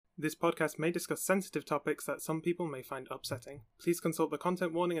This podcast may discuss sensitive topics that some people may find upsetting. Please consult the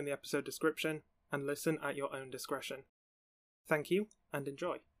content warning in the episode description and listen at your own discretion. Thank you, and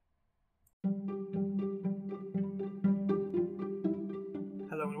enjoy.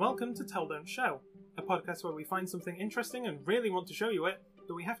 Hello and welcome to Tell Don't Show, a podcast where we find something interesting and really want to show you it,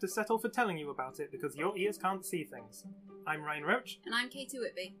 but we have to settle for telling you about it because your ears can't see things. I'm Ryan Roach. And I'm Katie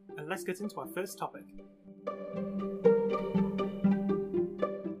Whitby. And let's get into our first topic.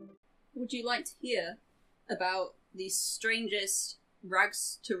 Would you like to hear about the strangest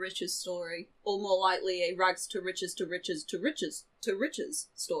rags to riches story, or more likely a rags to riches to riches to riches to riches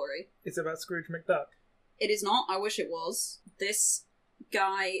story? It's about Scrooge McDuck. It is not. I wish it was. This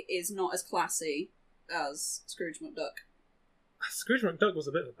guy is not as classy as Scrooge McDuck. Scrooge McDuck was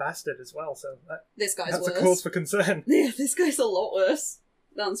a bit of a bastard as well, so This guy's that's worse. a cause for concern. Yeah, this guy's a lot worse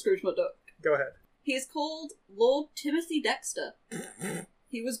than Scrooge McDuck. Go ahead. He is called Lord Timothy Dexter.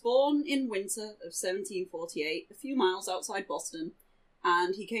 He was born in winter of 1748, a few miles outside Boston,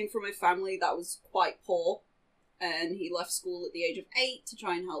 and he came from a family that was quite poor, and he left school at the age of 8 to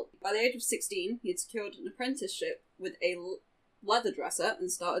try and help. By the age of 16, he had secured an apprenticeship with a leather dresser and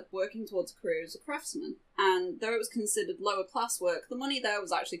started working towards a career as a craftsman. And though it was considered lower class work, the money there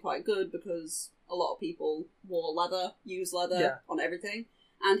was actually quite good because a lot of people wore leather, used leather on everything,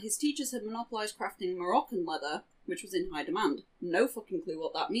 and his teachers had monopolised crafting Moroccan leather, which was in high demand. No fucking clue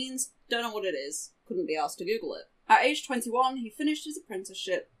what that means, don't know what it is, couldn't be asked to Google it. At age 21, he finished his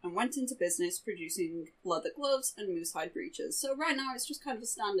apprenticeship and went into business producing leather gloves and moosehide breeches. So right now it's just kind of a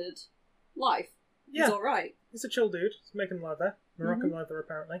standard life. Yeah. He's alright. He's a chill dude. He's making leather. Moroccan leather,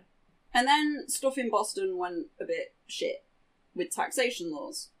 apparently. And then stuff in Boston went a bit shit with taxation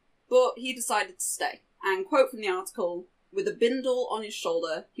laws. But he decided to stay. And quote from the article, with a bindle on his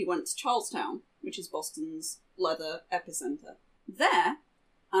shoulder, he went to Charlestown, which is Boston's leather epicenter. There,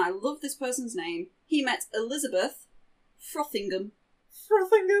 and I love this person's name, he met Elizabeth Frothingham.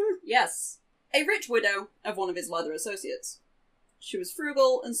 Frothingham? Yes, a rich widow of one of his leather associates. She was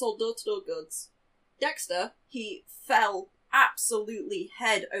frugal and sold door-to-door goods. Dexter, he fell absolutely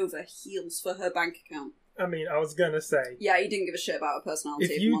head over heels for her bank account. I mean, I was gonna say... Yeah, he didn't give a shit about her personality,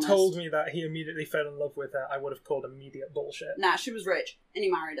 If you told me that he immediately fell in love with her, I would have called immediate bullshit. Nah, she was rich, and he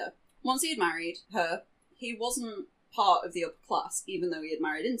married her. Once he had married her, he wasn't part of the upper class, even though he had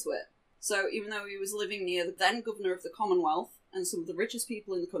married into it. So even though he was living near the then governor of the Commonwealth and some of the richest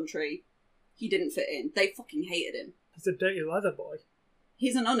people in the country, he didn't fit in. They fucking hated him. He's a dirty leather boy.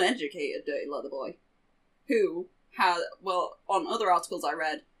 He's an uneducated dirty leather boy, who had, well, on other articles I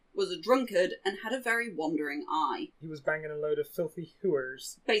read, was a drunkard and had a very wandering eye. He was banging a load of filthy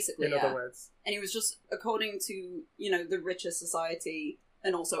hooers. Basically, in other words. And he was just, according to, the richer society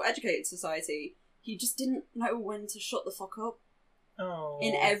and also educated society, he just didn't know when to shut the fuck up. Oh.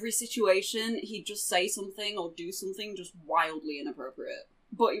 In every situation, he'd just say something or do something just wildly inappropriate.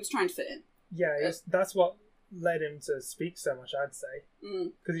 But he was trying to fit in. Yeah, that's what led him to speak so much, I'd say.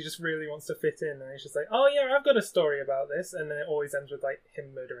 Because he just really wants to fit in, and he's just like, oh yeah, I've got a story about this, and then it always ends with, like,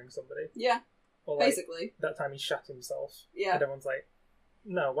 him murdering somebody. Yeah, or, like, basically. That time he shot himself. Yeah. And everyone's like,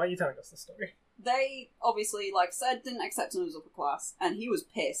 no, why are you telling us this story? They, obviously, like I said, didn't accept him as upper class, and he was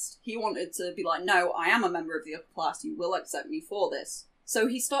pissed. He wanted to be like, no, I am a member of the upper class, you will accept me for this. So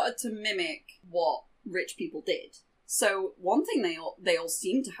he started to mimic what rich people did. So one thing they all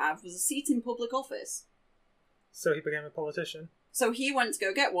seemed to have was a seat in public office. So he became a politician. So he went to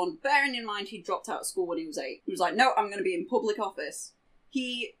go get one, bearing in mind he dropped out of school when he was 8. He was like, no, I'm going to be in public office.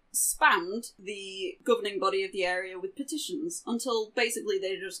 He spammed the governing body of the area with petitions until basically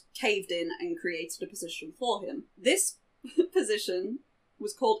they just caved in and created a position for him. This position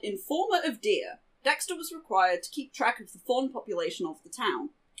was called Informer of Deer. Dexter was required to keep track of the fawn population of the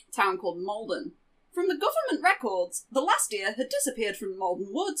town, a town called Malden. From the government records, the last deer had disappeared from Malden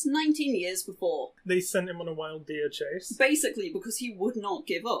Woods 19 years before. They sent him on a wild deer chase. Basically, because he would not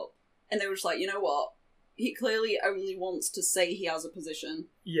give up. And they were just like, you know what? He clearly only wants to say he has a position.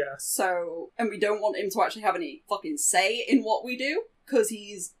 Yeah. So, and we don't want him to actually have any fucking say in what we do, because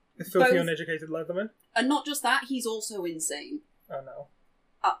he's... A filthy, uneducated leatherman? And not just that, he's also insane. Oh no.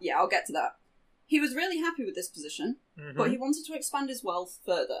 Yeah, I'll get to that. He was really happy with this position, but he wanted to expand his wealth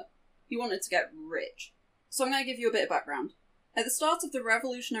further. He wanted to get rich. So I'm going to give you a bit of background. At the start of the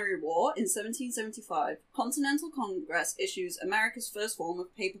Revolutionary War in 1775, Continental Congress issues America's first form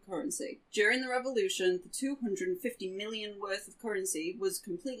of paper currency. During the Revolution, the $250 million worth of currency was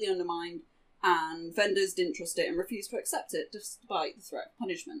completely undermined, and vendors didn't trust it and refused to accept it despite the threat of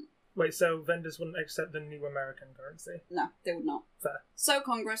punishment. Wait, so vendors wouldn't accept the new American currency? No, they would not. Fair. So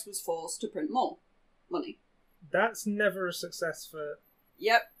Congress was forced to print more money. That's never a success for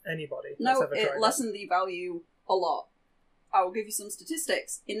Yep. Anybody No, that's ever it tried lessened the value a lot. I will give you some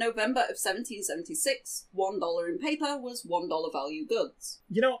statistics. In November of 1776, $1 in paper was $1 value goods.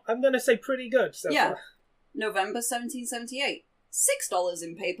 You know, I'm going to say pretty good so Yeah. far. November 1778, $6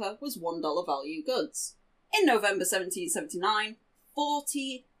 in paper was $1 value goods. In November 1779,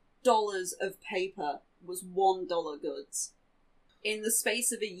 $40 of paper was $1 goods. In the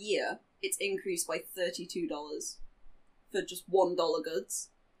space of a year, it's increased by $32 for just $1 goods.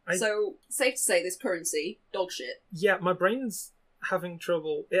 So, safe to say this currency, dog shit. Yeah, my brain's having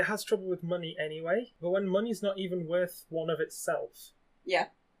trouble. It has trouble with money anyway, but when money's not even worth one of itself. Yeah.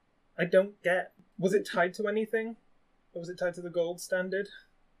 I don't get... Was it tied to anything? Or was it tied to the gold standard?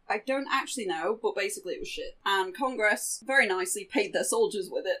 I don't actually know, but basically it was shit. And Congress very nicely paid their soldiers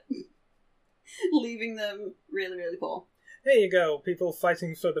with it, leaving them really, really poor. There you go, people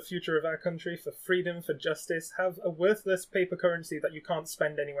fighting for the future of our country, for freedom, for justice, have a worthless paper currency that you can't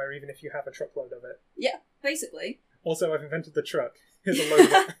spend anywhere even if you have a truckload of it. Yeah, basically. Also, I've invented the truck. Here's a load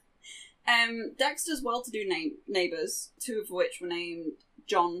of it. Dexter's well-to-do neighbours, two of which were named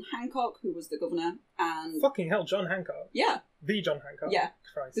John Hancock, who was the governor, and... Fucking hell, John Hancock. Yeah. The John Hancock. Yeah.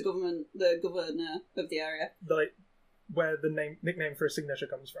 Christ. The governor of the area. Like, where the nickname for a signature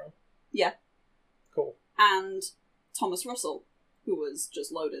comes from. Yeah. Cool. And Thomas Russell, who was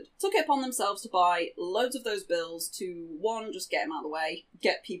just loaded, took it upon themselves to buy loads of those bills to, one, just get them out of the way,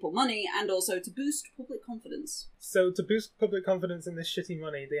 get people money, and also to boost public confidence. So to boost public confidence in this shitty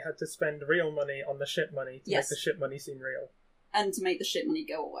money, they had to spend real money on the shit money to make the shit money seem real. And to make the shit money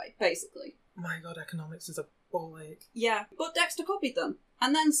go away, basically. My god, economics is a ball ache. Yeah, but Dexter copied them,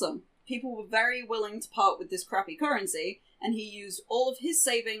 and then some. People were very willing to part with this crappy currency, and he used all of his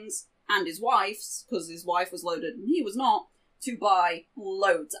savings and his wife's, because his wife was loaded and he was not, to buy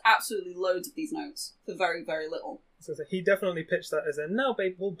loads, absolutely loads of these notes for very, very little. So he definitely pitched that as a, no,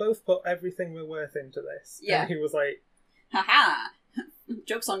 babe, we'll both put everything we're worth into this. Yeah. And he was like... Haha!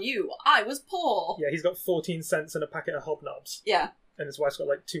 Joke's on you, I was poor! Yeah, he's got 14 cents and a packet of hobnobs. Yeah. And his wife's got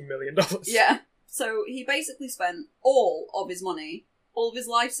like $2 million. Yeah. So he basically spent all of his money, all of his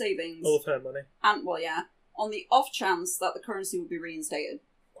life savings... All of her money. And, well, yeah, on the off chance that the currency would be reinstated.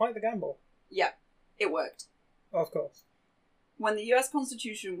 Quite the gamble. Yeah, it worked. Of course. When the US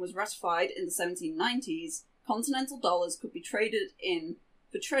Constitution was ratified in the 1790s, continental dollars could be traded in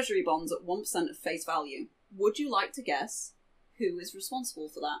for treasury bonds at 1% of face value. Would you like to guess who is responsible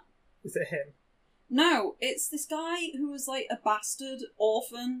for that? Is it him? No, it's this guy who was like a bastard,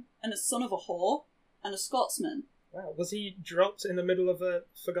 orphan, and a son of a whore, and a Scotsman. Wow, was he dropped in the middle of a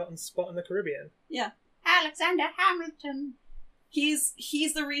forgotten spot in the Caribbean? Yeah. Alexander Hamilton. He's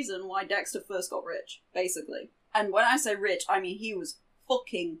the reason why Dexter first got rich, basically. And when I say rich, I mean he was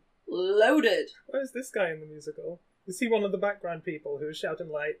fucking loaded. Where is this guy in the musical? Is he one of the background people who is shouting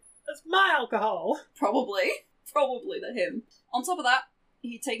like, "That's my alcohol"? Probably him. On top of that,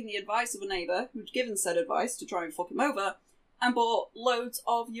 he'd taken the advice of a neighbour who'd given said advice to try and fuck him over, and bought loads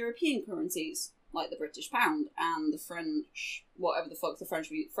of European currencies, like the British pound and the French, whatever the fuck the French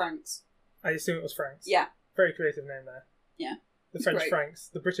francs. I assume it was francs. Yeah. Very creative name there. Yeah. The French great. francs,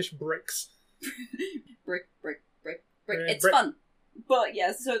 the British bricks. Brick. Yeah, It's brick. fun. But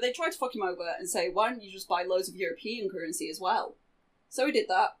yeah, so they tried to fuck him over and say, why don't you just buy loads of European currency as well? So he did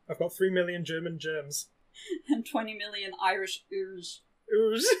that, I've got 3 million German germs. and 20 million Irish ooze.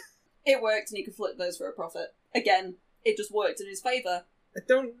 Ooze. It worked, and he could flip those for a profit. Again, it just worked in his favour. I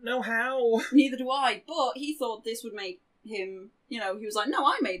don't know how. Neither do I, but he thought this would make him, he was like, no,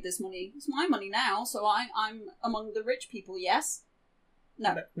 I made this money. It's my money now, so I'm among the rich people, yes?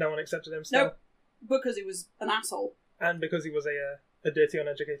 No. No one accepted him still. Nope. Because he was an asshole. And because he was a dirty,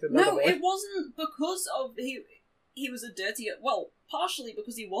 uneducated No, leather boy. it wasn't because of he was a dirty... Well, partially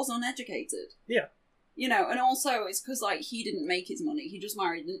because he was uneducated. Yeah. And also it's because, like, he didn't make his money. He just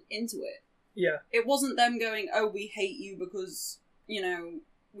married into it. Yeah. It wasn't them going, oh, we hate you because,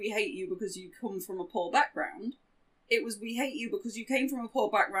 we hate you because you come from a poor background. It was, we hate you because you came from a poor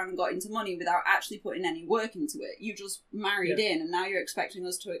background and got into money without actually putting any work into it. You just married in, and now you're expecting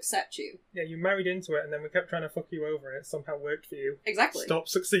us to accept you. Yeah, you married into it, and then we kept trying to fuck you over, and it somehow worked for you. Exactly. Stop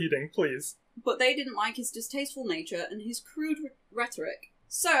succeeding, please. But they didn't like his distasteful nature and his crude rhetoric.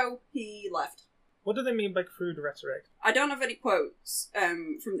 So, he left. What do they mean by crude rhetoric? I don't have any quotes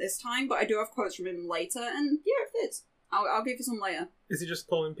from this time, but I do have quotes from him later, and yeah, it fits. I'll give you some later. Is he just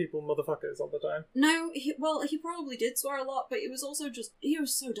calling people motherfuckers all the time? No, he probably did swear a lot, but it was also just, he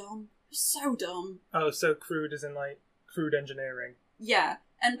was so dumb. So dumb. Oh, so crude as in, like, crude engineering. Yeah,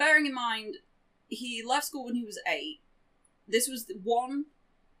 and bearing in mind, he left school when he was 8. This was,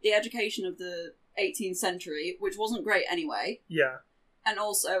 the education of the 18th century, which wasn't great anyway. Yeah. And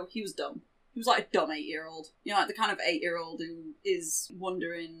also, he was dumb. He was like a dumb 8-year-old. You know, like the kind of 8-year-old who is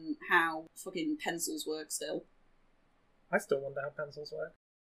wondering how fucking pencils work still. I still wonder how pencils work.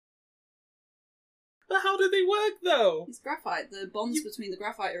 But how do they work, though? It's graphite. The bonds between the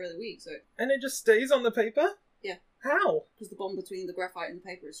graphite are really weak, so... And it just stays on the paper? Yeah. How? Because the bond between the graphite and the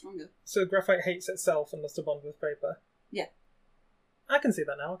paper is stronger. So graphite hates itself and must have bond with paper? Yeah. I can see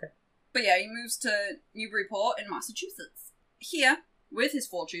that now, okay. But yeah, he moves to Newburyport in Massachusetts. Here, with his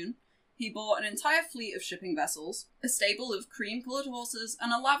fortune, he bought an entire fleet of shipping vessels, a stable of cream-coloured horses,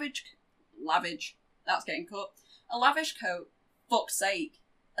 and a lavish coat. Fuck's sake.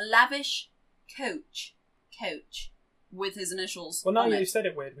 A lavish coach. With his initials Well, now on you it. said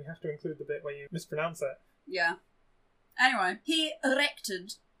it weird, we have to include the bit where you mispronounce it. Yeah. Anyway, he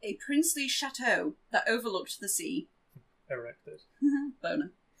erected a princely chateau that overlooked the sea. Erected.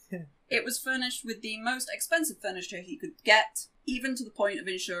 Boner. It was furnished with the most expensive furniture he could get, even to the point of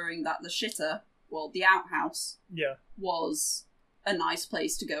ensuring that the shitter, well, the outhouse, Yeah. was a nice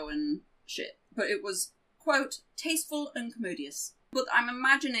place to go and shit. But it was, quote, tasteful and commodious. But I'm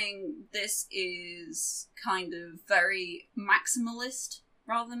imagining this is kind of very maximalist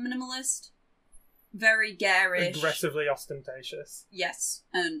rather than minimalist. Very garish. Aggressively ostentatious. Yes,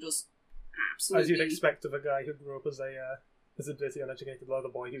 and just absolutely... As you'd expect of a guy who grew up as a dirty, uneducated leather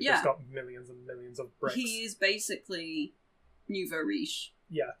boy who just got millions and millions of bricks. He is basically nouveau riche.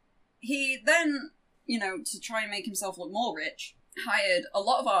 Yeah. He then, to try and make himself look more rich, hired a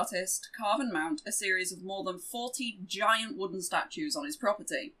lot of artists to carve and mount a series of more than 40 giant wooden statues on his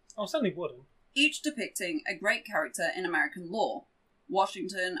property, Oh, certainly wouldn't. each depicting a great character in American lore.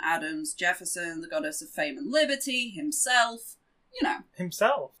 Washington, Adams, Jefferson, the goddess of fame and liberty, himself,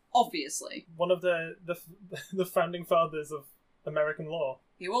 Himself. obviously. One of the founding fathers of American law.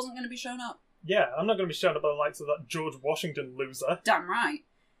 He wasn't going to be shown up. Yeah, I'm not going to be shown up by the likes of that George Washington loser. Damn right.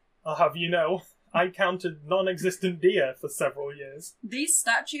 I'll have you know, I counted non-existent deer for several years. These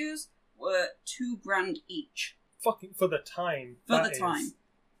statues were $2,000 each. Fucking for the time. For that the is. time.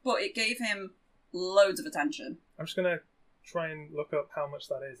 But it gave him loads of attention. I'm just going to try and look up how much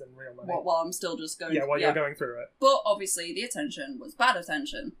that is in real money. While I'm still just going... Yeah, while you're going through it. But obviously the attention was bad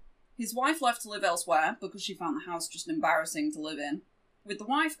attention. His wife left to live elsewhere because she found the house just embarrassing to live in. With the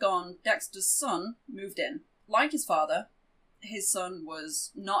wife gone, Dexter's son moved in. Like his father, his son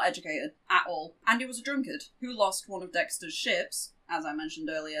was not educated at all, and he was a drunkard who lost one of Dexter's ships, as I mentioned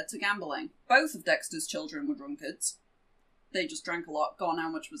earlier, to gambling. Both of Dexter's children were drunkards. They just drank a lot. Go on,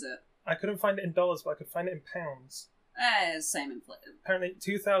 how much was it? I couldn't find it in dollars, but I could find it in pounds. Same inflated. Apparently,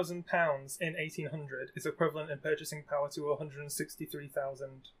 £2,000 in 1800 is equivalent in purchasing power to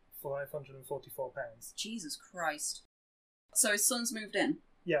 £163,544. Jesus Christ. So his son's moved in.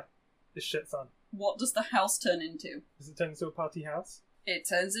 Yeah, this shit's on. What does the house turn into? Does it turn into a party house? It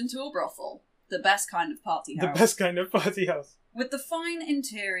turns into a brothel. The best kind of party house. The best kind of party house. With the fine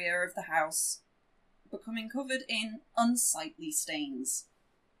interior of the house becoming covered in unsightly stains.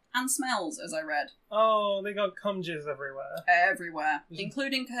 And smells, as I read. Oh, they got cum jizz everywhere. Everywhere.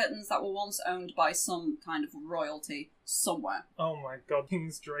 Including curtains that were once owned by some kind of royalty somewhere. Oh my god,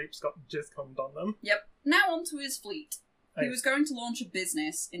 King's drapes got jizz cummed on them. Yep. Now on to his fleet. He Hey. was going to launch a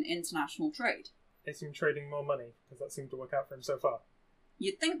business in international trade. They seem trading more money, because that seemed to work out for him so far.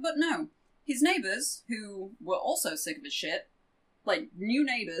 You'd think, but no. His neighbours, who were also sick of his shit, like new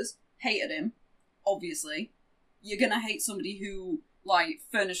neighbours, hated him, obviously. You're gonna hate somebody who,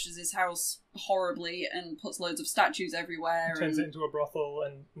 furnishes his house horribly and puts loads of statues everywhere. Turns it into a brothel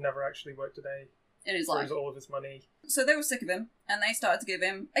and never actually worked a day. in his life. Throws all of his money. So they were sick of him, and they started to give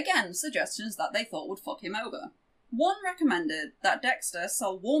him, again, suggestions that they thought would fuck him over. One recommended that Dexter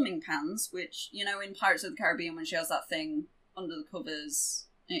sell warming pans, which, in Pirates of the Caribbean when she has that thing under the covers,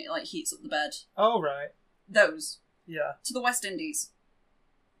 and it, heats up the bed. Oh, right. Those. Yeah. To the West Indies.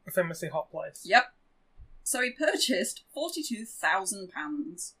 A famously hot place. Yep. So he purchased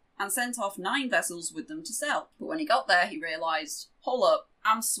 £42,000 and sent off 9 vessels with them to sell. But when he got there, he realised, hold up,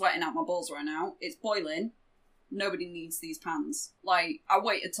 I'm sweating out my balls right now. It's boiling. Nobody needs these pans. I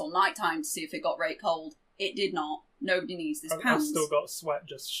waited till night time to see if it got rate cold. It did not. Nobody needs this I've pans. still got sweat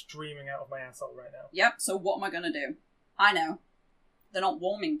just streaming out of my asshole right now. Yep, so what am I going to do? I know. They're not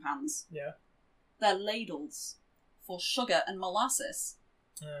warming pans. Yeah. They're ladles for sugar and molasses.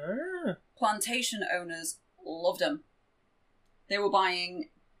 Ah. Plantation owners loved them. They were buying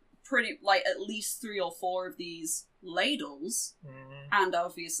at least 3 or 4 of these ladles, and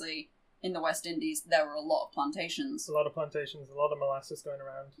obviously in the West Indies there were a lot of plantations. A lot of plantations, a lot of molasses going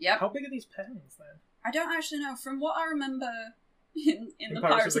around. Yep. How big are these pens then? I don't actually know. From what I remember in the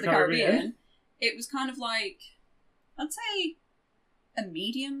Pirates of the Caribbean, it was kind of I'd say a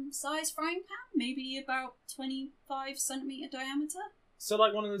medium-sized frying pan, maybe about 25cm diameter. So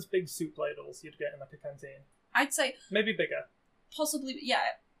like one of those big soup ladles you'd get in like a canteen. I'd say Maybe bigger. possibly, yeah.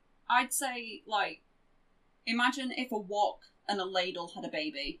 I'd say, like, imagine if a wok and a ladle had a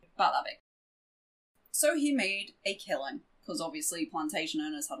baby, about that big. So he made a killing, because obviously plantation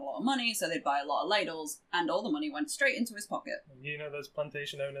owners had a lot of money, so they'd buy a lot of ladles, and all the money went straight into his pocket. You know those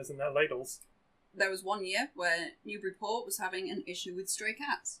plantation owners and their ladles. There was one year where Newburyport was having an issue with stray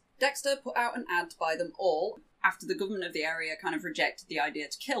cats. Dexter put out an ad to buy them all, after the government of the area kind of rejected the idea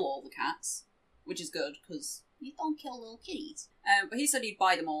to kill all the cats, which is good, because you don't kill little kitties. But he said he'd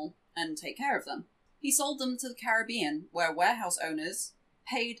buy them all and take care of them. He sold them to the Caribbean, where warehouse owners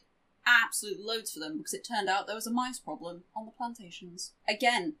paid absolute loads for them because it turned out there was a mice problem on the plantations.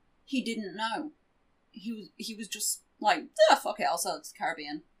 Again, he didn't know. He was just like, fuck it, I'll sell it to the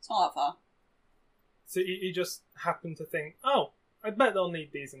Caribbean. It's not that far. So he just happened to think, oh, I bet they'll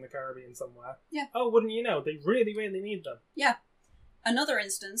need these in the Caribbean somewhere. Yeah. Oh, wouldn't you know, they really, really need them. Yeah. Another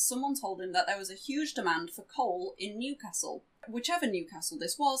instance, someone told him that there was a huge demand for coal in Newcastle. Whichever Newcastle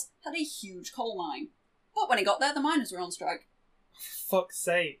this was had a huge coal mine. But when he got there, the miners were on strike. Fuck's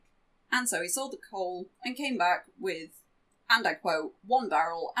sake. And so he sold the coal and came back with, and I quote, 1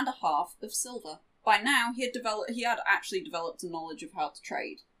 barrel and a half of silver. By now, he had actually developed a knowledge of how to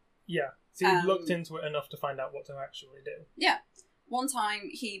trade. Yeah. So he looked into it enough to find out what to actually do. Yeah. One time,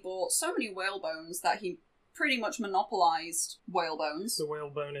 he bought so many whale bones that he pretty much monopolised whale bones. The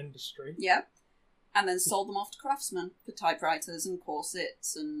whalebone industry. Yeah. And then sold them off to craftsmen for typewriters and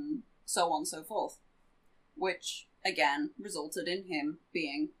corsets and so on and so forth. Which, again, resulted in him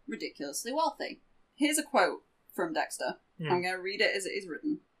being ridiculously wealthy. Here's a quote from Dexter. I'm going to read it as it is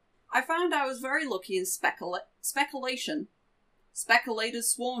written. I found I was very lucky in speculation. Speculators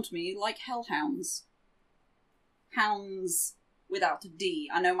swarmed me like hellhounds. Hounds without a D.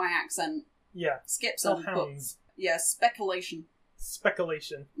 I know my accent skips them, hounds. But yeah, speculation.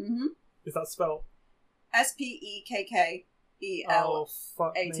 Speculation. Mm-hmm. Is that spelled? Spekkelation. Oh,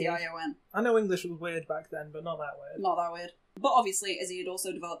 fuck me. I know English was weird back then, but not that weird. Not that weird. But obviously, as he had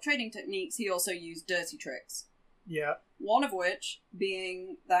also developed trading techniques, he also used dirty tricks. Yeah. One of which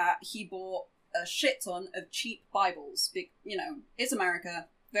being that he bought a shit ton of cheap Bibles. You know, it's America,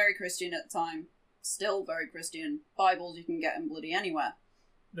 very Christian at the time, still very Christian. Bibles you can get in bloody anywhere.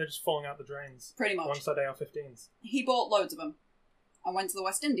 They're just falling out the drains. Pretty much. Alongside AR-15s. He bought loads of them. And went to the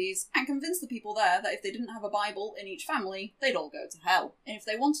West Indies and convinced the people there that if they didn't have a Bible in each family, they'd all go to hell. And if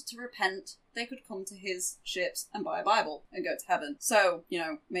they wanted to repent, they could come to his ships and buy a Bible and go to heaven. So, you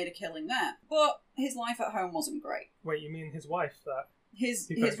know, made a killing there. But his life at home wasn't great. Wait, you mean his wife that his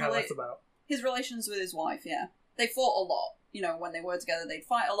about? His relations with his wife, yeah. They fought a lot. You know, when they were together, they'd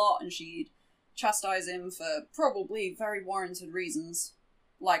fight a lot and she'd chastise him for probably very warranted reasons.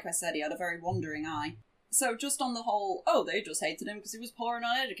 Like I said, he had a very wandering eye. So just on the whole, they just hated him because he was poor and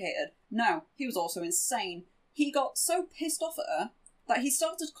uneducated. No, he was also insane. He got so pissed off at her that he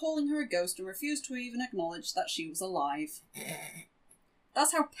started calling her a ghost and refused to even acknowledge that she was alive.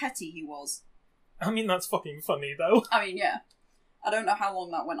 That's how petty he was. I mean, that's fucking funny, though. I mean, yeah. I don't know how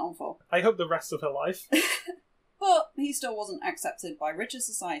long that went on for. I hope the rest of her life. But he still wasn't accepted by richer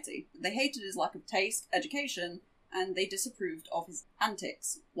society. They hated his lack of taste, education, and they disapproved of his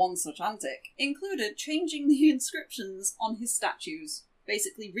antics. One such antic included changing the inscriptions on his statues,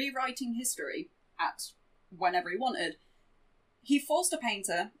 basically rewriting history at whenever he wanted. He forced a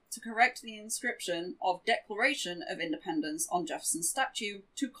painter to correct the inscription of Declaration of Independence on Jefferson's statue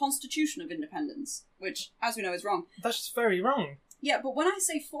to Constitution of Independence, which, as we know, is wrong. That's just very wrong. Yeah, but when I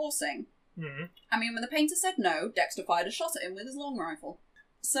say forcing, I mean when the painter said no, Dexter fired a shot at him with his long rifle.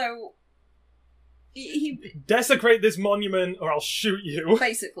 So he desecrate this monument or I'll shoot you.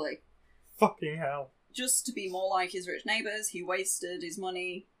 Basically. Fucking hell. Just to be more like his rich neighbours, he wasted his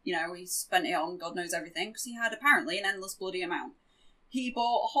money, you know, he spent it on God knows everything, because he had apparently an endless bloody amount. He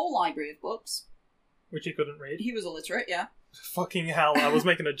bought a whole library of books. Which he couldn't read. He was illiterate, yeah. Fucking hell, I was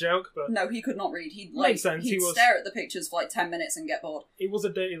making a joke, but... No, he could not read. He'd, Makes sense. He'd stare at the pictures for like 10 minutes and get bored. He was a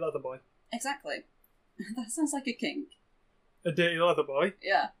dirty leather boy. Exactly. That sounds like a kink. A dirty leather boy?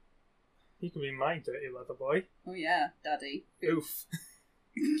 Yeah. He could be my dirty leather boy. Oh yeah, daddy. Oof.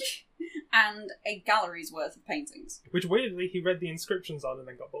 And a gallery's worth of paintings. Which weirdly he read the inscriptions on and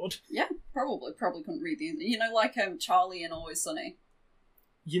then got bored. Yeah, probably couldn't read the... You know, like Charlie in Always Sunny?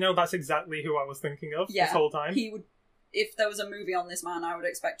 You know, that's exactly who I was thinking of this whole time. He would... If there was a movie on this man, I would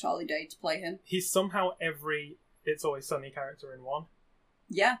expect Charlie Day to play him. He's somehow every It's Always Sunny character in one.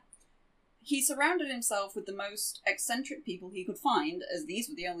 Yeah. He surrounded himself with the most eccentric people he could find, as these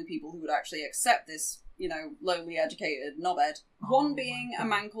were the only people who would actually accept this, lowly educated knobhead. One being a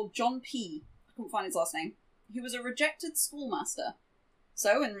man called John P. I couldn't find his last name. He was a rejected schoolmaster.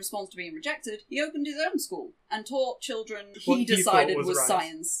 So, in response to being rejected, he opened his own school and taught children he decided was right.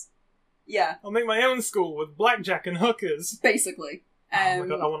 science. Yeah. I'll make my own school with blackjack and hookers. Basically. Oh my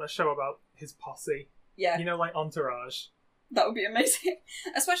god, I want a show about his posse. Yeah. Like Entourage. That would be amazing.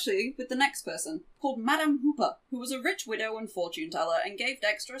 Especially with the next person, called Madame Hooper, who was a rich widow and fortune teller and gave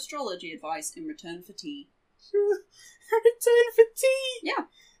Dexter astrology advice in return for tea. Return for tea? Yeah.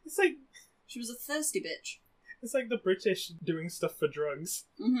 It's like... She was a thirsty bitch. It's like the British doing stuff for drugs.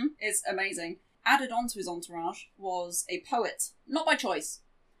 Mm-hmm. It's amazing. Added on to his entourage was a poet. Not by choice.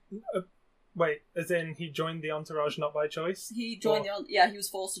 Wait, as in he joined the Entourage not by choice? He joined he was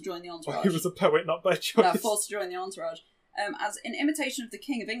forced to join the entourage. Or he was a poet not by choice? No, forced to join the entourage. As in imitation of the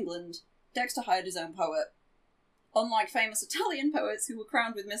King of England, Dexter hired his own poet. Unlike famous Italian poets who were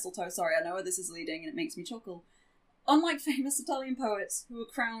crowned with mistletoe, sorry, I know where this is leading and it makes me chuckle. Unlike famous Italian poets who were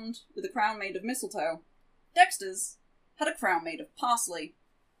crowned with a crown made of mistletoe, Dexter's had a crown made of parsley,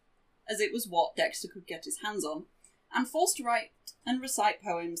 as it was what Dexter could get his hands on, and forced to write and recite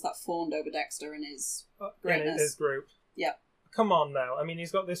poems that fawned over Dexter and his greatness. In his group. Yeah. Come on now. I mean,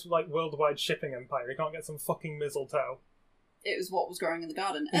 he's got this worldwide shipping empire. He can't get some fucking mistletoe. It was what was growing in the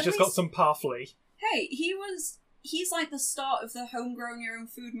garden. He's just got some parsley. Hey, he's like the start of the homegrown your own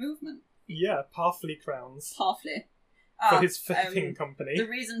food movement. Yeah, parsley crowns. Parsley. For his flipping company. The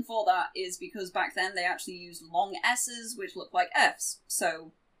reason for that is because back then they actually used long S's which look like F's.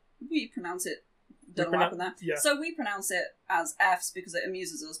 So we pronounce it. Don't know what happened there. Yeah. So we pronounce it as F's because it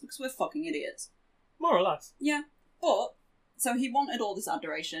amuses us because we're fucking idiots. More or less. Yeah. But so he wanted all this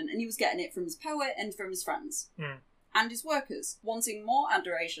adoration and he was getting it from his poet and from his friends. Mm. And his workers. Wanting more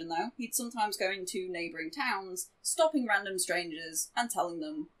adoration, though, he'd sometimes go into neighbouring towns, stopping random strangers and telling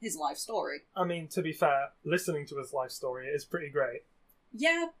them his life story. I mean, to be fair, listening to his life story is pretty great.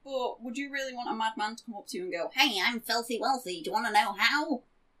 Yeah, but would you really want a madman to come up to you and go, "Hey, I'm filthy wealthy, do you want to know how?"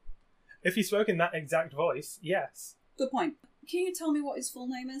 If he spoke in that exact voice, yes. Good point. Can you tell me what his full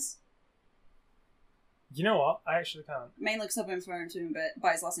name is? You know what? I actually can't. Mainly because I've been referring to him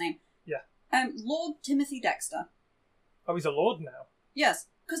by his last name. Yeah. Lord Timothy Dexter. Oh, he's a lord now? Yes,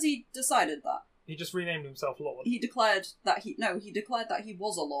 because he decided that. He just renamed himself Lord? He declared that he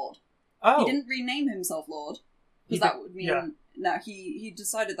was a lord. Oh! He didn't rename himself Lord, because that would mean... Yeah. No, he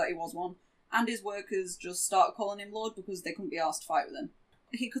decided that he was one, and his workers just started calling him Lord because they couldn't be asked to fight with him.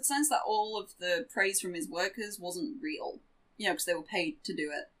 He could sense that all of the praise from his workers wasn't real, because they were paid to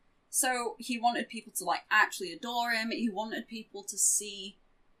do it. So he wanted people to, actually adore him. He wanted people to see...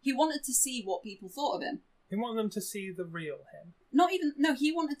 He wanted to see what people thought of him. He wanted them to see the real him.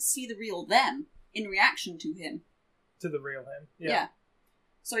 He wanted to see the real them in reaction to him. To the real him, yeah. Yeah.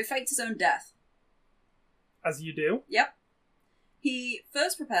 So he faked his own death. As you do? Yep. He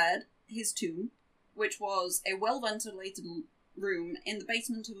first prepared his tomb, which was a well-ventilated room in the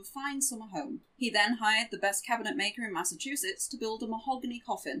basement of a fine summer home. He then hired the best cabinet maker in Massachusetts to build a mahogany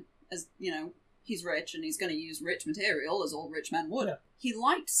coffin, as, he's rich and he's going to use rich material, as all rich men would. Yeah. He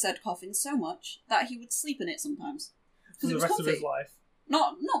liked said coffin so much that he would sleep in it sometimes. For the rest of his life?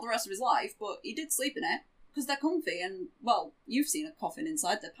 Not the rest of his life, but he did sleep in it, because they're comfy, and, well, you've seen a coffin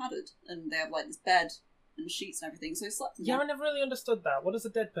inside, they're padded, and they have, this bed and sheets and everything, so he slept in there. Yeah, I never really understood that. What does a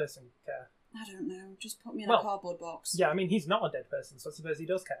dead person care? I don't know, just put me in a cardboard box. Yeah, I mean, he's not a dead person, so I suppose he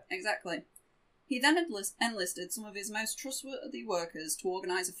does care. Exactly. He then enlisted some of his most trustworthy workers to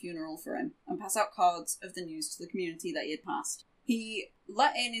organise a funeral for him and pass out cards of the news to the community that he had passed. He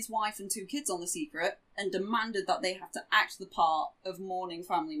let in his wife and 2 kids on the secret and demanded that they have to act the part of mourning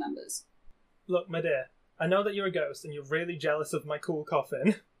family members. Look, my dear, I know that you're a ghost and you're really jealous of my cool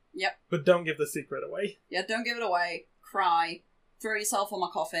coffin. Yep. But don't give the secret away. Yeah, don't give it away. Cry. Throw yourself on my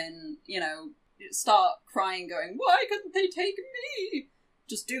coffin. Start crying going, "Why couldn't they take me?"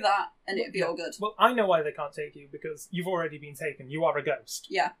 Just do that, and it'd be all good. Well, I know why they can't take you, because you've already been taken. You are a ghost.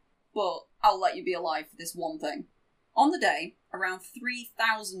 Yeah, but I'll let you be alive for this one thing. On the day, around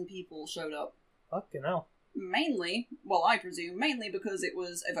 3,000 people showed up. Fucking hell. I presume, mainly because it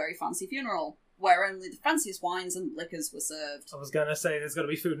was a very fancy funeral, where only the fanciest wines and liquors were served. I was going to say, there's got to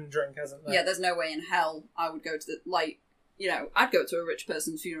be food and drink, hasn't there? Yeah, there's no way in hell I would go to I'd go to a rich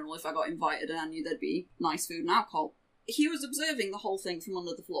person's funeral if I got invited and I knew there'd be nice food and alcohol. He was observing the whole thing from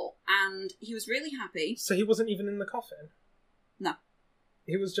under the floor, and he was really happy. So he wasn't even in the coffin? No.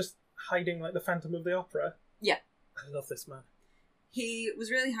 He was just hiding like the Phantom of the Opera? Yeah. I love this man. He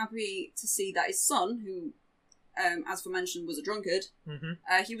was really happy to see that his son, who, as aforementioned, was a drunkard,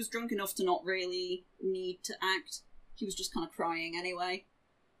 he was drunk enough to not really need to act. He was just kind of crying anyway.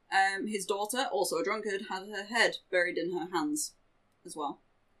 His daughter, also a drunkard, had her head buried in her hands as well.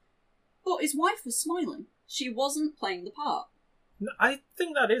 But his wife was smiling. She wasn't playing the part. I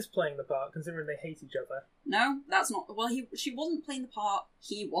think that is playing the part, considering they hate each other. No, that's not... Well, she wasn't playing the part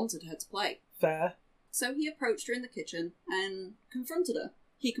he wanted her to play. Fair. So he approached her in the kitchen and confronted her.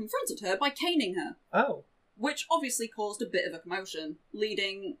 He confronted her by caning her. Oh. Which obviously caused a bit of a commotion,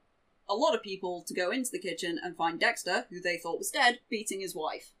 leading a lot of people to go into the kitchen and find Dexter, who they thought was dead, beating his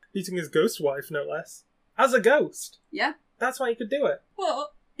wife. Beating his ghost wife, no less. As a ghost! Yeah. That's why he could do it.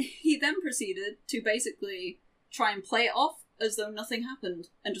 But he then proceeded to basically try and play it off as though nothing happened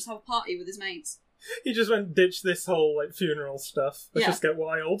and just have a party with his mates. He just went, ditch this whole, funeral stuff. Let's just get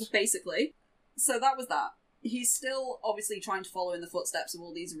wild. Basically. So that was that. He's still obviously trying to follow in the footsteps of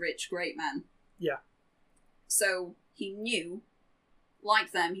all these rich, great men. Yeah. So he knew,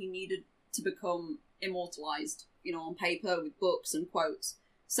 like them, he needed to become immortalised, on paper with books and quotes.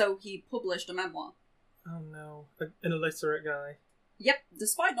 So he published a memoir. Oh no. An illiterate guy. Yep,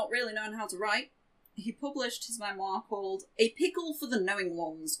 despite not really knowing how to write, he published his memoir called A Pickle for the Knowing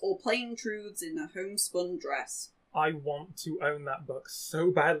Ones, or Plain Truths in a Homespun Dress. I want to own that book so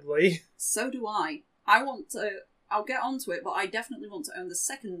badly. So do I. I'll get onto it, but I definitely want to own the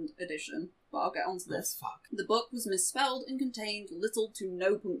second edition, but I'll get onto this. Oh, fuck. The book was misspelled and contained little to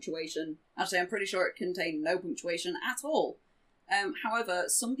no punctuation. Actually, I'm pretty sure it contained no punctuation at all. However,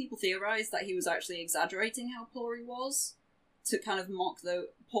 some people theorise that he was actually exaggerating how poor he was, to kind of mock the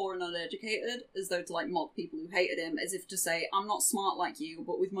poor and uneducated, as though to mock people who hated him, as if to say, I'm not smart like you,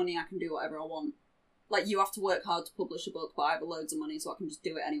 but with money I can do whatever I want. You have to work hard to publish a book, but I have loads of money, so I can just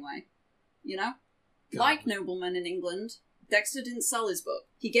do it anyway. God. Like noblemen in England, Dexter didn't sell his book.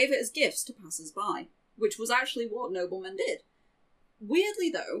 He gave it as gifts to passers-by, which was actually what noblemen did. Weirdly,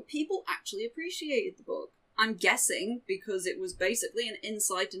 though, people actually appreciated the book. I'm guessing because it was basically an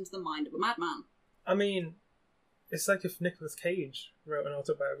insight into the mind of a madman. I mean, it's like if Nicolas Cage wrote an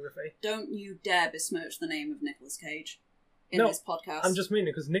autobiography. Don't you dare besmirch the name of Nicolas Cage in this podcast. I'm just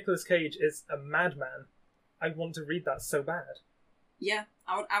meaning because Nicolas Cage is a madman. I want to read that so bad. Yeah,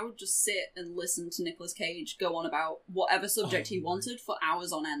 I would just sit and listen to Nicolas Cage go on about whatever subject he wanted for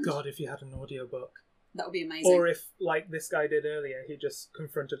hours on end. God, if you had an audiobook. That would be amazing. Or if, like this guy did earlier, he just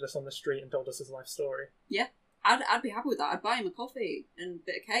confronted us on the street and told us his life story. Yeah, I'd be happy with that. I'd buy him a coffee and a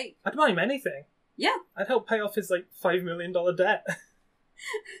bit of cake. I'd buy him anything. Yeah. I'd help pay off his, $5 million debt.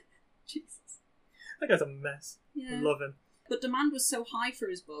 Jesus. That guy's a mess. Yeah. I love him. But demand was so high for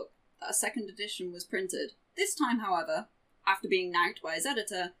his book that a second edition was printed. This time, however, after being nagged by his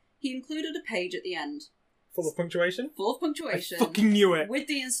editor, he included a page at the end. Full of punctuation? Full of punctuation. I fucking knew it! With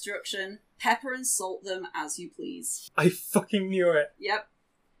the instruction, pepper and salt them as you please. I fucking knew it! Yep.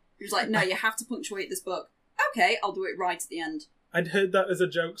 He was like, no, you have to punctuate this book. Okay, I'll do it right at the end. I'd heard that as a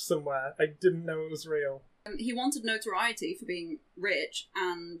joke somewhere. I didn't know it was real. He wanted notoriety for being rich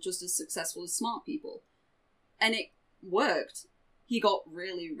and just as successful as smart people. And it worked. He got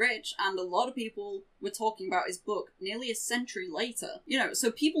really rich, and a lot of people were talking about his book nearly a century later.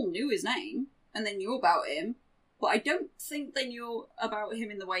 So people knew his name, and they knew about him, but I don't think they knew about him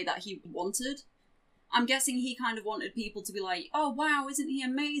in the way that he wanted. I'm guessing he kind of wanted people to be like, oh wow, isn't he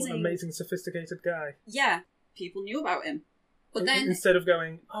amazing? What an amazing, sophisticated guy. Yeah, people knew about him. But then... Instead of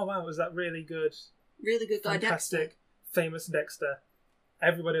going, oh wow, was that really good guy fantastic, Dexter. Famous Dexter.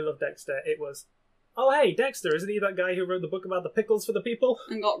 Everybody loved Dexter. It was, oh hey, Dexter, isn't he that guy who wrote the book about the pickles for the people?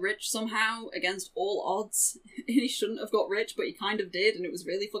 And got rich somehow, against all odds. He shouldn't have got rich, but he kind of did, and it was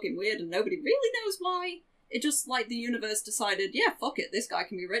really fucking weird, and nobody really knows why. It just, the universe decided, yeah, fuck it, this guy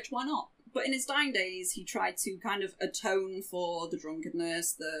can be rich, why not? But in his dying days, he tried to kind of atone for the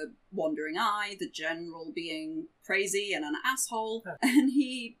drunkenness, the wandering eye, the general being crazy and an asshole, and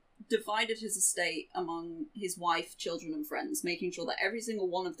he divided his estate among his wife, children, and friends, making sure that every single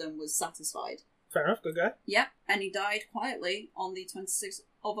one of them was satisfied. Fair enough, good guy. Yep, and he died quietly on the 26th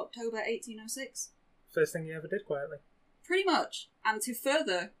of October 1806. First thing he ever did quietly. Pretty much. And to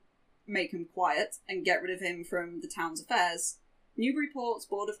further make him quiet and get rid of him from the town's affairs, Newburyport's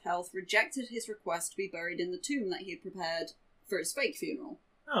Board of Health rejected his request to be buried in the tomb that he had prepared for his fake funeral.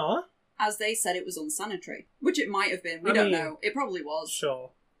 Aww. As they said it was unsanitary. Which it might have been, we don't know. It probably was.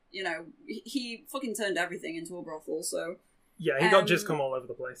 Sure. He fucking turned everything into a brothel, so... Yeah, he got jizz come all over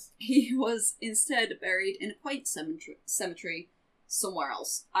the place. He was instead buried in a quaint cemetery somewhere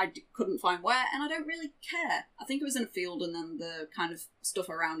else. I couldn't find where, and I don't really care. I think it was in a field, and then the kind of stuff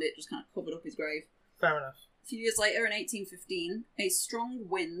around it just kind of covered up his grave. Fair enough. A few years later, in 1815, a strong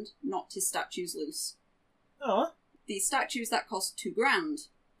wind knocked his statues loose. Aww. These statues that cost $2,000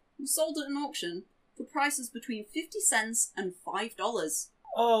 were sold at an auction for prices between 50 cents and $5.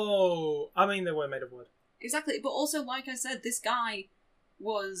 Oh, I mean, they were made of wood. Exactly, but also, like I said, this guy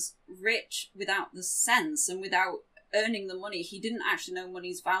was rich without the sense and without earning the money. He didn't actually know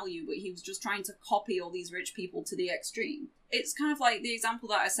money's value, but he was just trying to copy all these rich people to the extreme. It's kind of like the example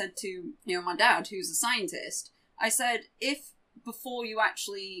that I said to, my dad, who's a scientist. I said, if before you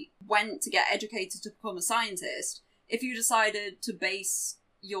actually went to get educated to become a scientist, if you decided to base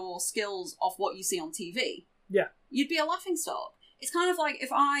your skills off what you see on TV, yeah, you'd be a laughingstock. It's kind of like if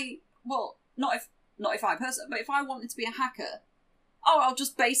I, well, not if I personally, but if I wanted to be a hacker, I'll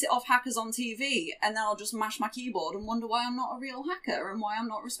just base it off hackers on TV, and then I'll just mash my keyboard and wonder why I'm not a real hacker and why I'm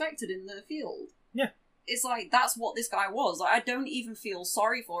not respected in the field. Yeah. It's like, that's what this guy was. Like, I don't even feel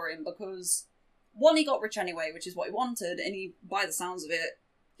sorry for him because, one, he got rich anyway, which is what he wanted, and he, by the sounds of it,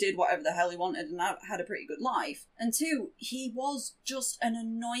 did whatever the hell he wanted and had a pretty good life. And two, he was just an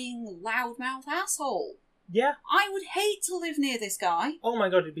annoying, loudmouth asshole. Yeah. I would hate to live near this guy. Oh my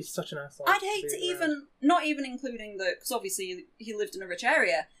god, he'd be such an asshole. I'd hate to even, not even including the, because obviously he lived in a rich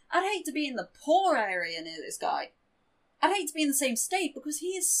area, I'd hate to be in the poor area near this guy. I'd hate to be in the same state because he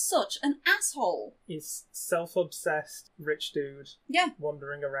is such an asshole. He's self-obsessed, rich dude. Yeah.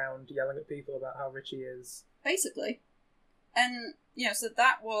 Wandering around, yelling at people about how rich he is. Basically. And, so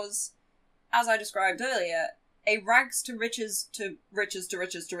that was, as I described earlier, a rags to riches to riches to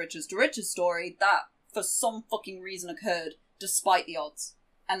riches to riches to riches story that, for some fucking reason, occurred despite the odds.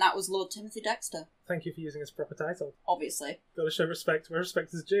 And that was Lord Timothy Dexter. Thank you for using his proper title. Obviously. Gotta show respect where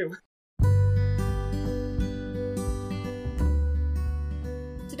respect is due.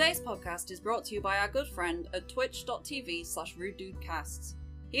 Today's podcast is brought to you by our good friend at twitch.tv/RudeDudeCasts.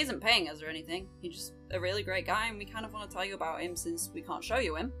 He isn't paying us or anything, he's just a really great guy and we kind of want to tell you about him since we can't show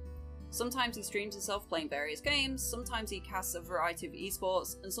you him. Sometimes he streams himself playing various games, sometimes he casts a variety of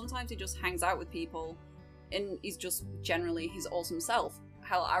esports, and sometimes he just hangs out with people, and he's just generally his awesome self.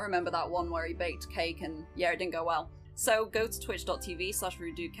 Hell, I remember that one where he baked cake and yeah, it didn't go well. So go to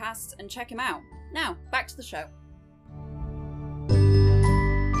twitch.tv/RudeDudeCasts and check him out. Now, back to the show.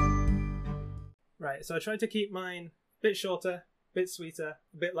 Right, so I tried to keep mine a bit shorter, a bit sweeter,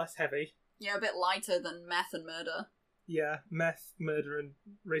 a bit less heavy. Yeah, a bit lighter than meth and murder. Yeah, meth, murder, and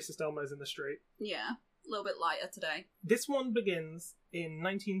racist Elmos in the street. Yeah, a little bit lighter today. This one begins in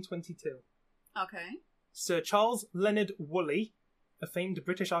 1922. Okay. Sir Charles Leonard Woolley, a famed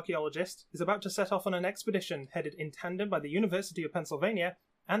British archaeologist, is about to set off on an expedition headed in tandem by the University of Pennsylvania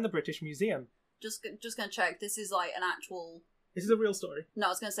and the British Museum. Just gonna check, this is like an actual... This is a real story. No, I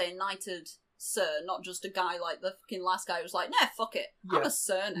was gonna say a knighted sir, not just a guy like the fucking last guy who was like, nah, fuck it, Yeah. I'm a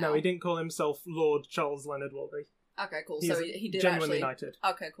sir now. No, he didn't call himself Lord Charles Leonard Woolley. Okay, cool. He's So he did genuinely actually... knighted.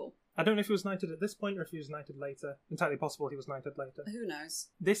 Okay, cool. I don't know if he was knighted at this point or if he was knighted later. Entirely possible he was knighted later. Who knows?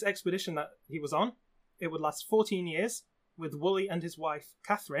 This expedition that he was on, it would last 14 years, with Woolley and his wife,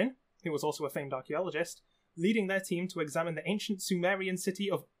 Catherine, who was also a famed archaeologist, leading their team to examine the ancient Sumerian city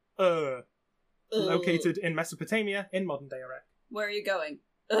of Ur, located in Mesopotamia in modern-day Iraq. Where are you going?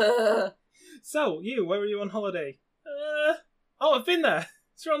 So, where were you on holiday? Oh, I've been there!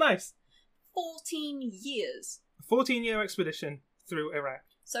 It's real nice. 14 years. A 14-year expedition through Iraq.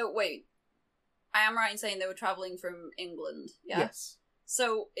 So, wait. I am right in saying they were travelling from England, yeah? Yes.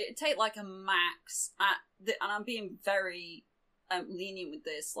 So, it'd take like a max, and I'm being very lenient with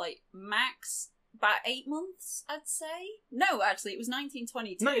this, like, max about 8 months, I'd say? No, actually, it was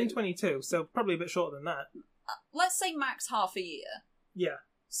 1922. 1922, so probably a bit shorter than that. Let's say max half a year. Yeah.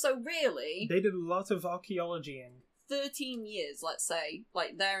 So, really... They did a lot of archaeologying. 13 years, let's say,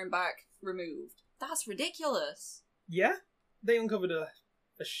 like, there and back removed. That's ridiculous. Yeah? They uncovered a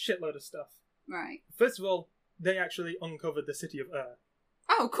shitload of stuff. Right. First of all, they actually uncovered the city of Ur.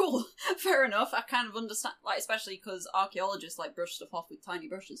 Oh, cool. Fair enough. I kind of understand, like, especially because archaeologists, like, brush stuff off with tiny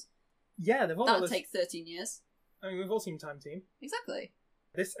brushes. Yeah, they've all That'll take 13 years. I mean, we've all seen Time Team. Exactly.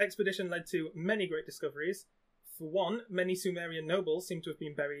 This expedition led to many great discoveries. For one, many Sumerian nobles seem to have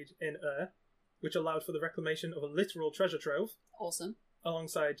been buried in Ur, which allowed for the reclamation of a literal treasure trove. Awesome.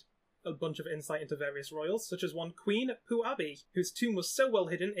 Alongside a bunch of insight into various royals, such as one Queen Puabi, whose tomb was so well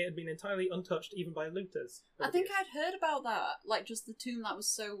hidden it had been entirely untouched even by looters. I think I'd heard about that, like just the tomb that was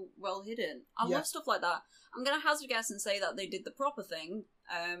so well hidden. I Yeah. love stuff like that. I'm going to hazard a guess and say that they did the proper thing,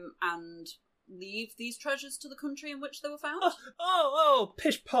 and leave these treasures to the country in which they were found. Oh,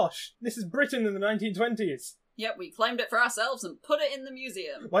 pish posh. This is Britain in the 1920s. Yep, we claimed it for ourselves and put it in the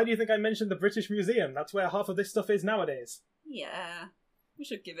museum. Why do you think I mentioned the British Museum? That's where half of this stuff is nowadays. Yeah, we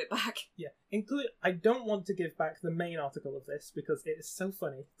should give it back. Yeah, I don't want to give back the main article of this because it is so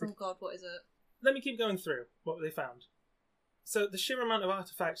funny. Oh god, what is it? Let me keep going through what they found. So the sheer amount of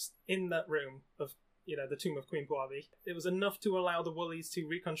artifacts in that room of, the tomb of Queen Puavi. It was enough to allow the Woolies to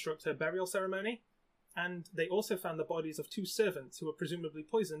reconstruct her burial ceremony, and they also found the bodies of 2 servants who were presumably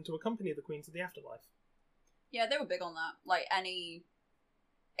poisoned to accompany the queen to the afterlife. Yeah, they were big on that. Like, any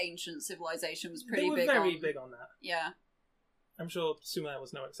ancient civilization was pretty they were big very on... big on that. Yeah. I'm sure Sumer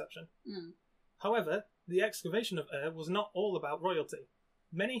was no exception. Mm. However, the excavation of Ur was not all about royalty.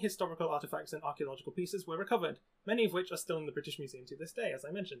 Many historical artifacts and archaeological pieces were recovered, many of which are still in the British Museum to this day, as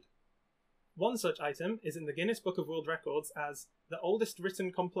I mentioned. One such item is in the Guinness Book of World Records as the oldest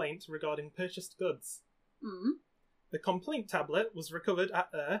written complaint regarding purchased goods. Mm. The complaint tablet was recovered at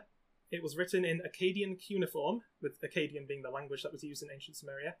Ur. It was written in Akkadian cuneiform, with Akkadian being the language that was used in ancient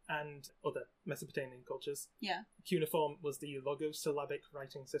Sumeria and other Mesopotamian cultures. Yeah. Cuneiform was the logosyllabic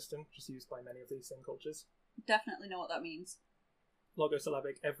writing system, which is used by many of these same cultures. Definitely know what that means.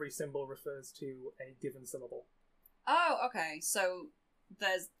 Logosyllabic, every symbol refers to a given syllable. Oh, okay. So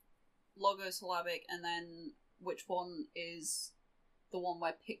there's logosyllabic, and then which one is the one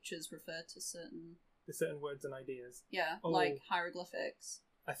where pictures refer to certain... The certain words and ideas. Yeah, Oh. like hieroglyphics.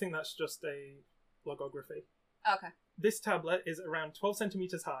 I think that's just a logography. Okay. This tablet is around 12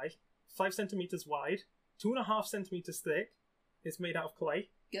 centimetres high, 5 centimetres wide, 2.5 centimetres thick. It's made out of clay.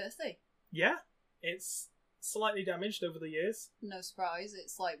 Girthy. Yeah, it's slightly damaged over the years. No surprise.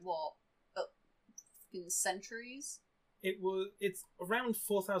 It's like, what? In centuries? It's around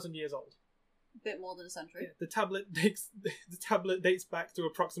 4,000 years old. A bit more than a century. The tablet dates back to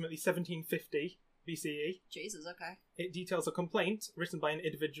approximately 1750 BCE. Jesus, okay. It details a complaint written by an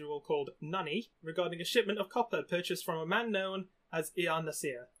individual called Nani regarding a shipment of copper purchased from a man known as Iyar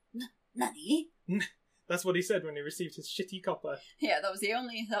Nasir. Nani? That's what he said when he received his shitty copper. Yeah, that was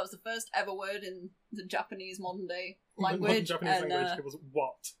the first ever word in the Japanese modern day language. Modern Japanese language, it was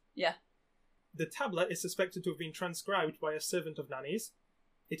what? Yeah. The tablet is suspected to have been transcribed by a servant of Nani's.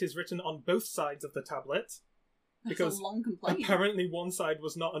 It is written on both sides of the tablet. That's Because a long complaint. apparently one side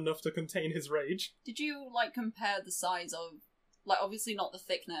was not enough to contain his rage. Did you, compare the size of, obviously not the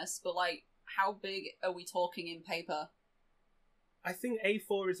thickness, but, how big are we talking in paper? I think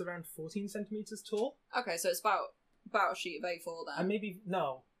A4 is around 14 centimetres tall. Okay, so it's about a sheet of A4 then. And maybe,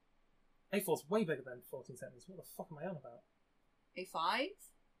 no. A4's way bigger than 14 centimetres. What the fuck am I on about? A5?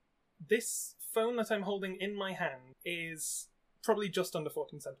 This phone that I'm holding in my hand is probably just under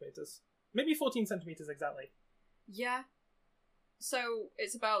 14 centimetres. Maybe 14 centimetres exactly. Yeah. So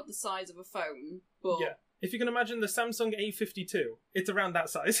it's about the size of a phone, but... Yeah. If you can imagine the Samsung A52, it's around that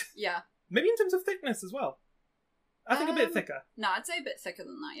size. Yeah. Maybe in terms of thickness as well. I think a bit thicker. No, I'd say a bit thicker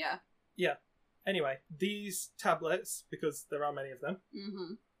than that, yeah. Yeah. Anyway, these tablets, because there are many of them,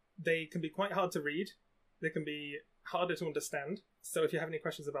 Mm-hmm. they can be quite hard to read. They can be harder to understand. So if you have any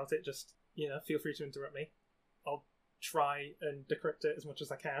questions about it, just, feel free to interrupt me. I'll try and decrypt it as much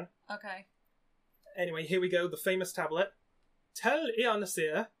as I can. Okay. Anyway, here we go, the famous tablet. Tell Iyar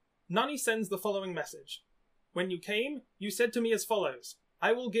Nasir, Nani sends the following message. When you came, you said to me as follows.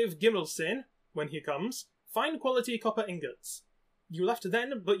 I will give Gimel-Sin, when he comes, fine quality copper ingots. You left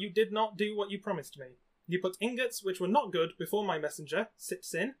then, but you did not do what you promised me. You put ingots which were not good before my messenger,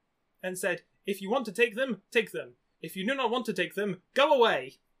 Sip-Sin, and said, if you want to take them, take them. If you do not want to take them, go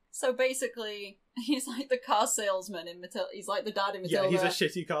away. So basically, he's like the car salesman in Matilda. He's like the dad in Matilda. Yeah, he's a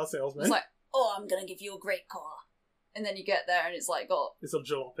shitty car salesman. It's like, oh, I'm gonna give you a great car. And then you get there and it's like, got... It's a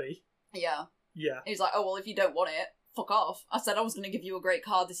jalopy. Yeah. Yeah. And he's like, oh, well, if you don't want it, fuck off. I said I was gonna give you a great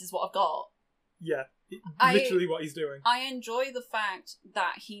car, this is what I've got. Yeah. Literally what he's doing. I enjoy the fact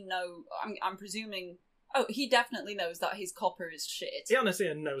that he I'm presuming... Oh, he definitely knows that his copper is shit. Iyar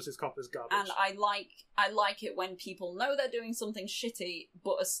Nasir knows his copper's garbage. And I like it when people know they're doing something shitty,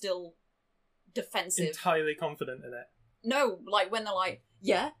 but are still defensive. Entirely confident in it. No, when they're like,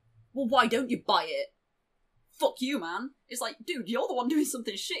 yeah? Well, why don't you buy it? Fuck you, man. It's like, dude, you're the one doing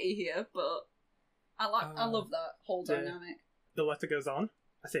something shitty here, but I love that whole yeah. dynamic. The letter goes on.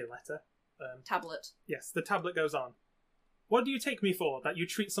 I say letter. Tablet. Yes, the tablet goes on. What do you take me for, that you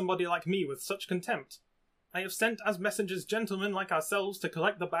treat somebody like me with such contempt? I have sent as messengers gentlemen like ourselves to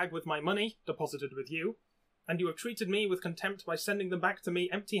collect the bag with my money, deposited with you, and you have treated me with contempt by sending them back to me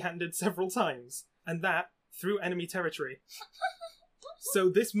empty-handed several times, and that through enemy territory. So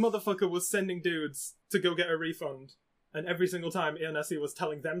this motherfucker was sending dudes to go get a refund, and every single time Iyar Nasir was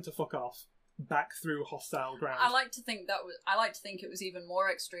telling them to fuck off, back through hostile ground. I like to think it was even more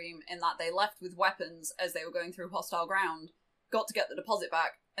extreme in that they left with weapons as they were going through hostile ground, got to get the deposit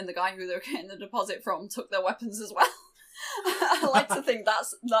back, and the guy who they were getting the deposit from took their weapons as well. I like to think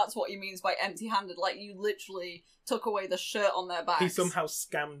that's what he means by empty-handed. Like, you literally took away the shirt on their backs. He somehow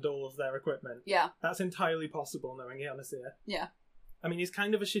scammed all of their equipment. Yeah. That's entirely possible, knowing Iyar Nasir. Yeah. I mean, he's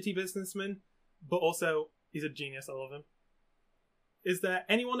kind of a shitty businessman, but also he's a genius. I love him. Is there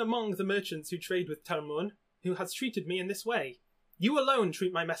anyone among the merchants who trade with Talmun who has treated me in this way? You alone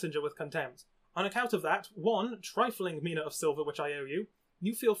treat my messenger with contempt. On account of that, one trifling mina of silver which I owe you,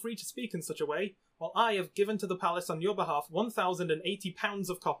 you feel free to speak in such a way, while I have given to the palace on your behalf 1,080 pounds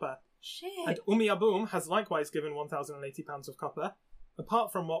of copper. Shit. And Aboum has likewise given 1,080 pounds of copper,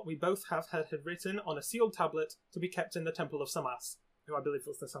 apart from what we both have had written on a sealed tablet to be kept in the temple of Samas, who I believe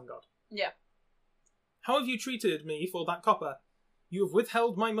was the sun god. Yeah. How have you treated me for that copper? You have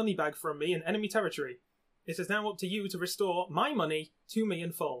withheld my money bag from me in enemy territory. It is now up to you to restore my money to me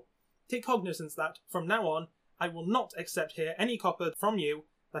in full. Take cognizance that, from now on, I will not accept here any copper from you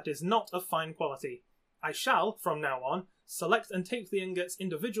that is not of fine quality. I shall, from now on, select and take the ingots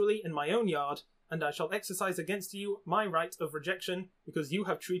individually in my own yard, and I shall exercise against you my right of rejection, because you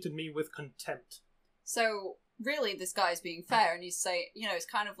have treated me with contempt. So, really, this guy's being fair, and he's saying, it's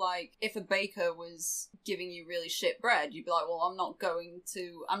kind of like if a baker was giving you really shit bread, you'd be like, well, I'm not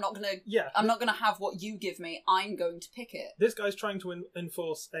gonna have what you give me, I'm going to pick it. This guy's trying to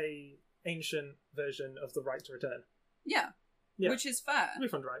enforce a ancient version of the right to return. Yeah. Which is fair.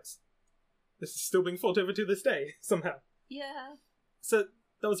 Refund rights. This is still being fought over to this day, somehow. Yeah. So,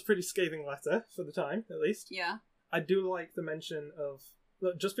 that was a pretty scathing letter, for the time, at least. Yeah. I do like the mention of,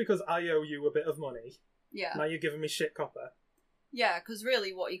 look, just because I owe you a bit of money, now you're giving me shit copper. Yeah, because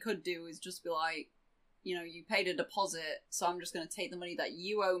really what you could do is just be like, you paid a deposit, so I'm just going to take the money that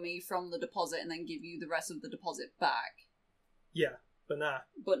you owe me from the deposit and then give you the rest of the deposit back. Yeah, but nah.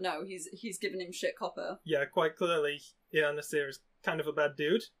 But no, he's giving him shit copper. Yeah, quite clearly, Nasir is kind of a bad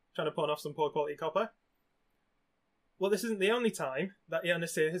dude, trying to pawn off some poor quality copper. Well, this isn't the only time that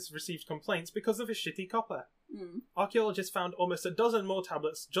Nasir has received complaints because of his shitty copper. Archaeologists found almost a dozen more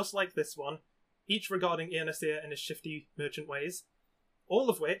tablets just like this one, each regarding Nasir and his shifty merchant ways, all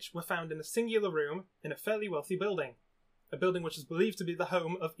of which were found in a singular room in a fairly wealthy building. A building which is believed to be the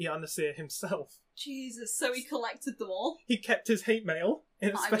home of Nasir himself. Jesus, so he collected them all? He kept his hate mail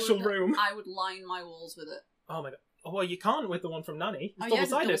in a special room. I would line my walls with it. Oh my god. Oh, well, you can't with the one from Nani. It's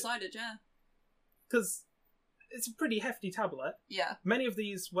double-sided. Double-sided, yeah. Because it's a pretty hefty tablet. Yeah. Many of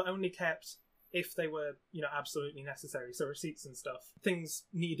these were only kept if they were, absolutely necessary. So receipts and stuff. Things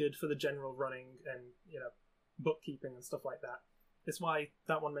needed for the general running and, bookkeeping and stuff like that. It's why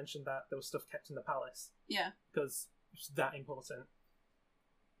that one mentioned that there was stuff kept in the palace. Yeah. Because it's that important.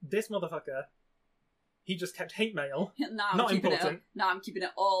 This motherfucker, he just kept hate mail. Not important. No, I'm keeping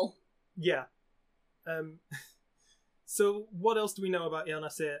it all. Yeah. So what else do we know about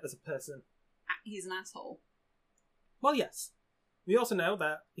Nasir as a person? He's an asshole. Well, yes. We also know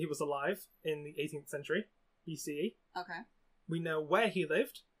that he was alive in the 18th century, BCE. Okay. We know where he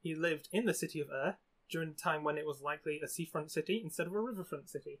lived. He lived in the city of Ur during the time when it was likely a seafront city instead of a riverfront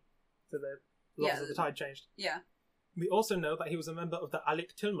city. So the levels of the tide changed. Yeah. We also know that he was a member of the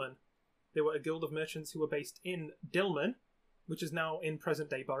Alik Tilmun. They were a guild of merchants who were based in Dilmun, which is now in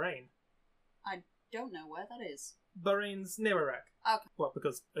present-day Bahrain. I don't know where that is. Bahrain's near Iraq. Okay. Well,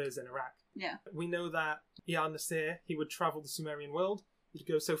 because Ur's in Iraq. Yeah. We know that Nasir, he would travel the Sumerian world. He'd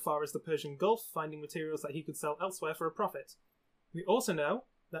go so far as the Persian Gulf, finding materials that he could sell elsewhere for a profit. We also know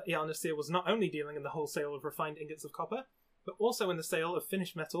that Nasir was not only dealing in the wholesale of refined ingots of copper, but also in the sale of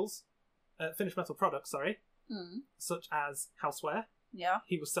finished metal products, such as houseware. Yeah.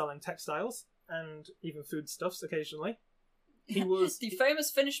 He was selling textiles and even foodstuffs occasionally. He was the famous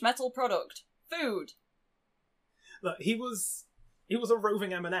finished metal product, food. Look, he was a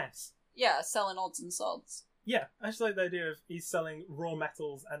roving M&S. Yeah, selling odds and sods. Yeah, I just like the idea of he's selling raw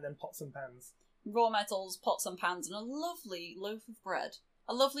metals and then pots and pans. Raw metals, pots and pans, and a lovely loaf of bread.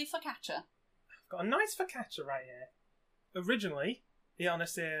 A lovely focaccia. I've got a nice focaccia right here. Originally,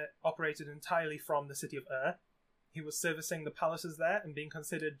 Nasir operated entirely from the city of Ur. He was servicing the palaces there and being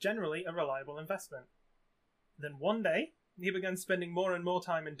considered generally a reliable investment. Then one day, he began spending more and more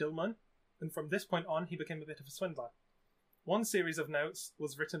time in Dilmun, and from this point on, he became a bit of a swindler. One series of notes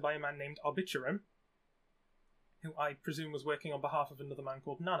was written by a man named Arbitrum, who I presume was working on behalf of another man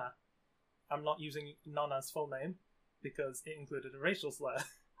called Nana. I'm not using Nana's full name, because it included a racial slur.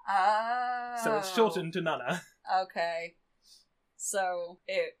 Oh. So it's shortened to Nana. Okay. So,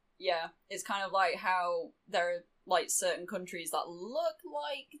 it's kind of like how there are, certain countries that look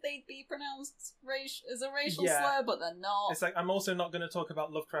like they'd be pronounced as a racial slur, but they're not. It's like, I'm also not going to talk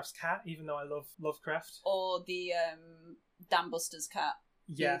about Lovecraft's cat, even though I love Lovecraft. Or the, Dan Buster's cat.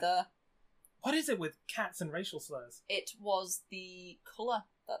 Yeah. Either. What is it with cats and racial slurs? It was the colour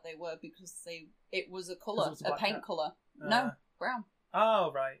that they were, because it was a colour, a paint colour. No, brown.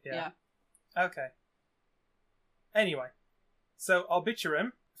 Oh, right, yeah. Okay. Anyway, so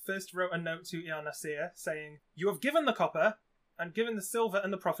Arbitrum first wrote a note to Ion Nasir saying, "You have given the copper, and given the silver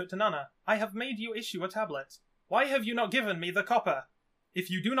and the profit to Nana. I have made you issue a tablet. Why have you not given me the copper? If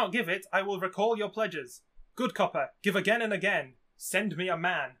you do not give it, I will recall your pledges. Good copper, give again and again. Send me a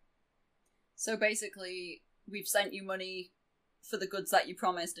man." So basically, we've sent you money for the goods that you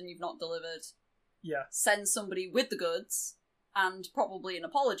promised and you've not delivered. Yeah. Send somebody with the goods, and probably an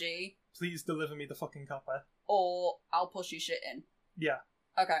apology, Please deliver me the fucking copper. or I'll push your shit in. Yeah.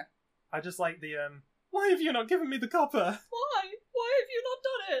 Okay. I just like the, why have you not given me the copper? Why? Why have you not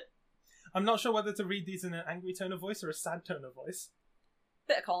done it? I'm not sure whether to read these in an angry tone of voice or a sad tone of voice.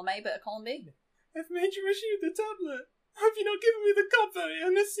 Bit of column A, bit of column B. I've made you issue the tablet. Have you not given me the copper,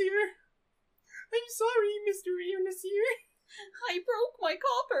 Ion Nasir? I'm sorry, Mr. Ion Nasir. I broke my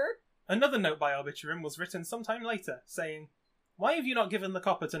copper. Another note by Arbitrum was written sometime later, saying, "Why have you not given the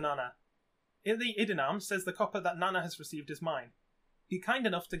copper to Nana? Ili Idinam says the copper that Nana has received is mine. Be kind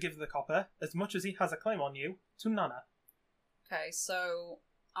enough to give the copper, as much as he has a claim on you, to Nana, Okay, so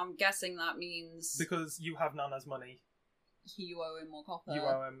I'm guessing that means because you have Nana's money. you owe him more copper. You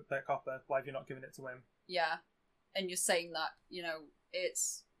owe him that copper. Why have you not given it to him?" Yeah. And you're saying that,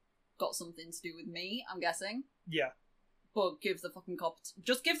 it's got something to do with me, I'm guessing. Yeah. But give the fucking copper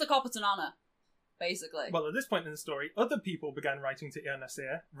just give the copper to Nana, basically. Well, at this point in the story, other people began writing to Ion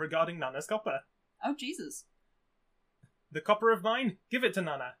Nasir regarding Nana's copper. Oh, Jesus. "The copper of mine, give it to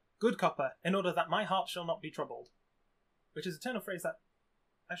Nana. Good copper, in order that my heart shall not be troubled." Which is a turn of phrase that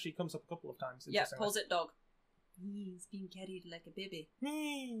actually comes up a couple of times. Yeah, interestingly. pause it, dog. He's being carried like a baby.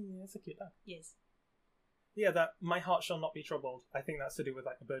 That's a cute dog. Yes. Yeah, that my heart shall not be troubled. I think that's to do with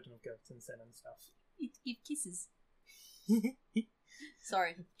like the burden of guilt and sin and stuff. It give kisses. Do you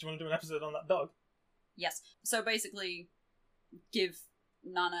Sorry. want to do an episode on that dog? Yes. So basically, give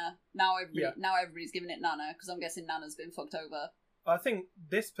Nana now. Now everybody's giving it Nana because I'm guessing Nana's been fucked over. I think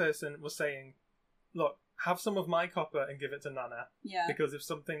this person was saying, "Look, have some of my copper and give it to Nana, Yeah. because if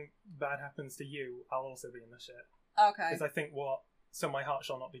something bad happens to you, I'll also be in the shit." Okay. Is I think what "so my heart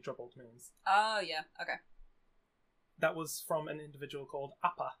shall not be troubled" means. Oh yeah. Okay. That was from an individual called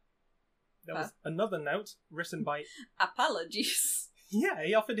Appa. There was another note written by... Apologies. Yeah,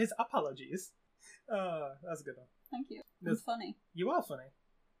 he offered his apologies. That's a good one. Thank you. I'm There's- funny. You are funny.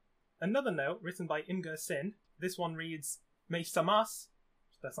 Another note written by Imgur Sin. This one reads, "May Samas,"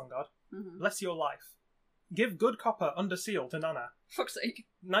 that's on God, Mm-hmm. "bless your life. Give good copper under seal to Nana. Fuck's sake.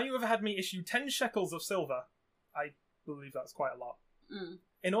 Now you have had me issue 10 shekels of silver." I believe that's quite a lot. Mm.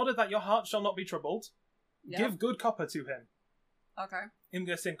 "In order that your heart shall not be troubled, Yeah. give good copper to him." Okay.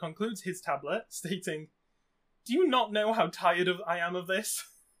 Imgur Sin concludes his tablet, stating, "Do you not know how tired I am of this?"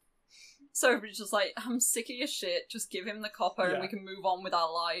 So everybody's just like, I'm sick of your shit. Just give him the copper and Yeah. we can move on with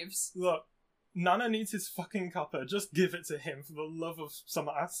our lives. Look, Nana needs his fucking copper. Just give it to him for the love of some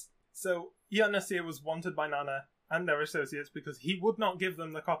ass. So, Ion Nasir was wanted by Nana and their associates because he would not give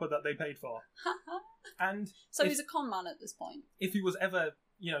them the copper that they paid for. And So if, he's a con man at this point. if he was ever,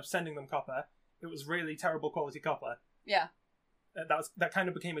 sending them copper, it was really terrible quality copper. Yeah. That kind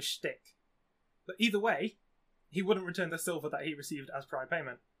of became a shtick. But either way, he wouldn't return the silver that he received as prior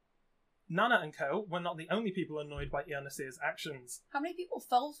payment. Nana and co. were not the only people annoyed by Ion Nasir's actions. How many people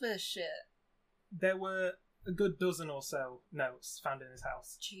fell for this shit? There were a good dozen or so notes found in his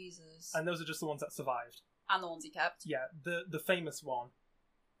house. Jesus. And those are just the ones that survived. And the ones he kept. Yeah, the famous one,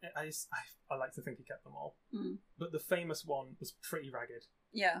 I like to think he kept them all, Mm. but the famous one was pretty ragged.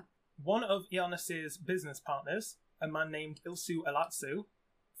 Yeah. One of Ion Nasir's business partners, a man named Ilsu Elatsu,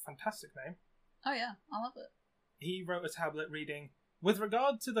 fantastic name, Oh yeah, I love it. he wrote a tablet reading, "With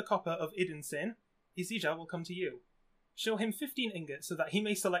regard to the copper of Idin Sin, Izija will come to you. Show him 15 ingots so that he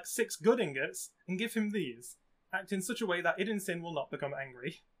may select 6 good ingots and give him these. Act in such a way that Idin Sin will not become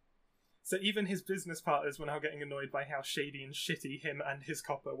angry." So even his business partners were now getting annoyed by how shady and shitty him and his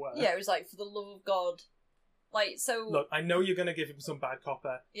copper were. Yeah, it was like, for the love of God. Like, so... Look, I know you're going to give him some bad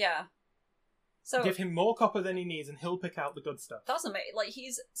copper. Yeah. So... Give him more copper than he needs and he'll pick out the good stuff. That's amazing. Like,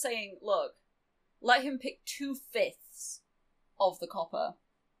 he's saying, look, let him pick 2/5 of the copper.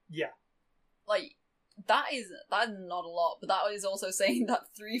 Yeah. Like, that's not a lot, but that is also saying that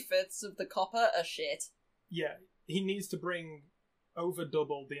 3/5 of the copper are shit. Yeah. He needs to bring over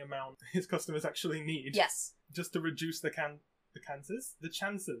double the amount his customers actually need. Yes. Just to reduce the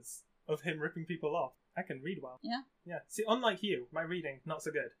chances of him ripping people off. I can read well. Yeah. Yeah. See, unlike you, my reading, not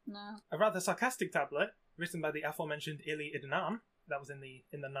so good. No. A rather sarcastic tablet, written by the aforementioned Ili Idnam, that was in the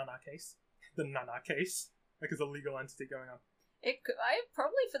Nana case. The Nana case. Like there's a legal entity going on. It could,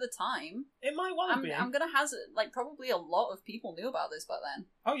 probably for the time. It might well have been. I'm gonna hazard, like, probably a lot of people knew about this by then.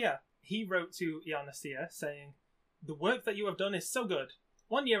 Oh yeah. He wrote to Ion Nasir saying, "The work that you have done is so good.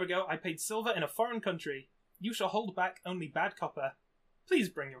 1 year ago, I paid silver in a foreign country. You shall hold back only bad copper. Please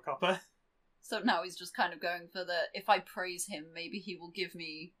bring your copper. So now he's just kind of going for the, if I praise him, maybe he will give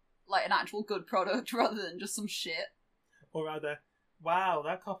me, like, an actual good product rather than just some shit. Or rather, wow,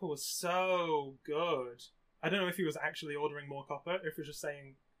 that copper was so good. I don't know if he was actually ordering more copper, if he was just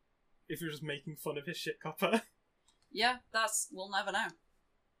saying, if he was just making fun of his shit copper. Yeah, we'll never know.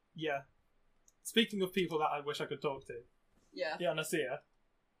 Yeah. Speaking of people that I wish I could talk to. Yeah. Yeah, Nasia.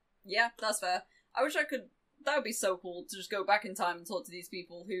 Yeah, that's fair. I wish I could. That would be so cool to just go back in time and talk to these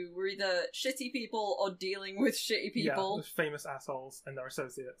people who were either shitty people or dealing with shitty people. Yeah, famous assholes and their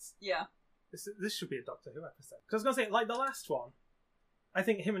associates. Yeah. This should be a Doctor Who episode. Because I was going to say, like the last one, I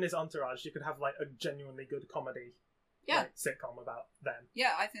think him and his entourage, you could have like a genuinely good comedy sitcom about them.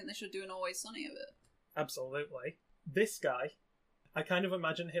 Yeah, I think they should do an Always Sunny of it. Absolutely. This guy, I kind of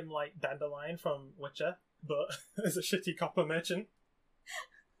imagine him like Dandelion from Witcher, but as a shitty copper merchant.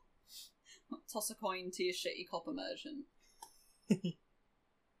 Toss a coin to your shitty copper merchant.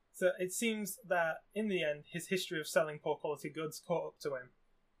 So it seems that, in the end, his history of selling poor quality goods caught up to him,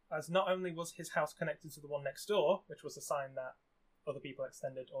 as not only was his house connected to the one next door, which was a sign that other people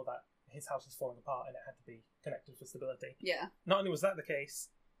extended or that his house was falling apart and it had to be connected for stability. Yeah. Not only was that the case,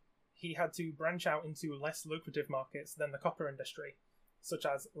 he had to branch out into less lucrative markets than the copper industry, such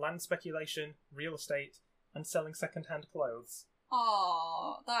as land speculation, real estate, and selling second-hand clothes.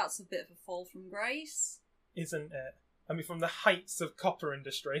 Aw, that's a bit of a fall from grace. Isn't it? I mean, from the heights of copper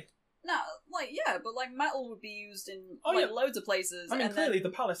industry. No, but metal would be used in loads of places. I mean, and clearly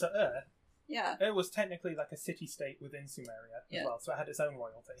then, the palace at Ur. Yeah. Ur was technically like a city-state within Sumeria as well, so it had its own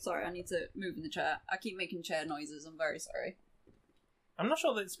royalty. Sorry, I need to move in the chair. I keep making chair noises, I'm very sorry. I'm not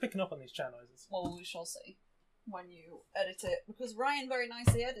sure that it's picking up on these chair noises. Well, we shall see when you edit it, because Ryan very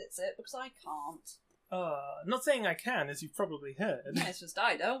nicely edits it, because I can't. Not saying I can, as you've probably heard. Yeah, it's just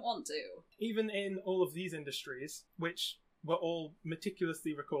I don't want to. Even in all of these industries, which were all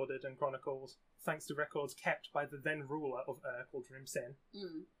meticulously recorded and chronicled, thanks to records kept by the then ruler of Ur called Rimsin,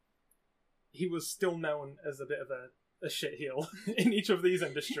 he was still known as a bit of a shitheel in each of these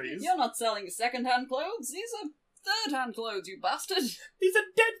industries. You're not selling second-hand clothes, these are third-hand clothes, you bastard! These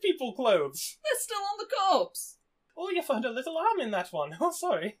are dead people clothes! They're still on the corpse! Oh, you found a little arm in that one. Oh,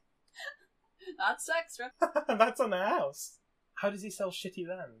 sorry. That's extra. That's on the house. How does he sell shitty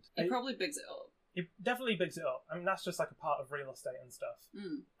land? He probably bigs it up. He definitely bigs it up. I mean, that's just like a part of real estate and stuff.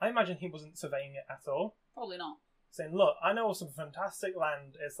 Mm. I imagine he wasn't surveying it at all. Probably not. Saying, look, I know some fantastic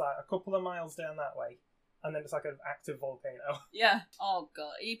land. It's like a couple of miles down that way. And then it's like an active volcano. Yeah. Oh,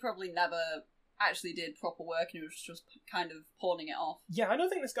 God. He probably never actually did proper work and he was just kind of pawning it off. Yeah, I don't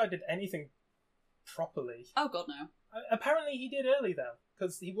think this guy did anything properly. Oh, God, no. Apparently he did early, though,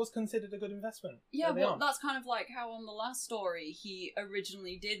 because he was considered a good investment. Yeah, well, that's kind of like how on the last story he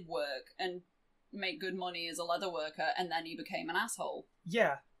originally did work and make good money as a leather worker, and then he became an asshole.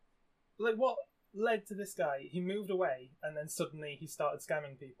 Yeah. Like, what led to this guy? He moved away, and then suddenly he started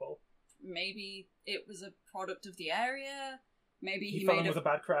scamming people. Maybe it was a product of the area. Maybe he fell in with a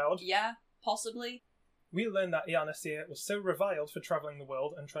bad crowd. Yeah, possibly. We learned that Ianasir was so reviled for travelling the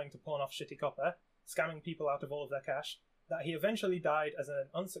world and trying to pawn off shitty copper, scamming people out of all of their cash, that he eventually died as an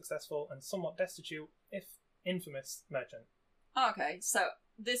unsuccessful and somewhat destitute, if infamous, merchant. Okay, so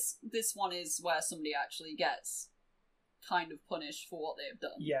this one is where somebody actually gets kind of punished for what they've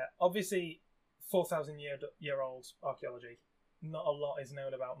done. Yeah, obviously, 4,000-year-old archaeology. Not a lot is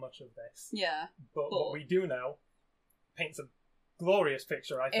known about much of this. Yeah. But what we do know paints a glorious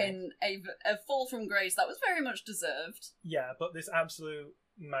picture, I think. In a fall from grace that was very much deserved. Yeah, but this absolute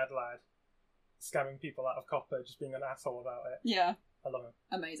mad lad scamming people out of copper, just being an asshole about it. Yeah. I love him.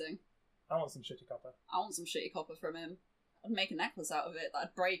 Amazing. I want some shitty copper. I want some shitty copper from him. I'd make a necklace out of it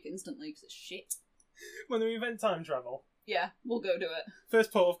that'd break instantly because it's shit. When we invent time travel. Yeah, we'll go do it.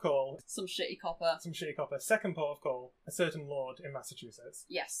 First port of call. Some shitty copper. Some shitty copper. Second port of call. A certain lord in Massachusetts.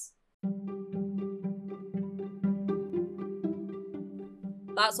 Yes.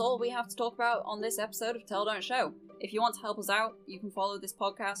 That's all we have to talk about on this episode of Tell Don't Show. If you want to help us out, you can follow this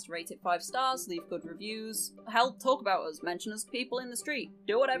podcast, rate it 5 stars, leave good reviews, hell, talk about us, mention us to people in the street,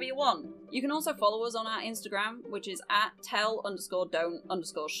 do whatever you want. You can also follow us on our Instagram, which is at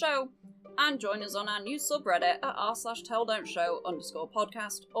tell_don't_show, and join us on our new subreddit at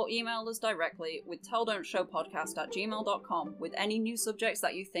r/telldon'tshow_podcast, or email us directly with telldon'tshowpodcast@gmail.com with any new subjects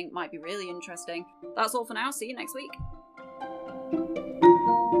that you think might be really interesting. That's all for now, see you next week.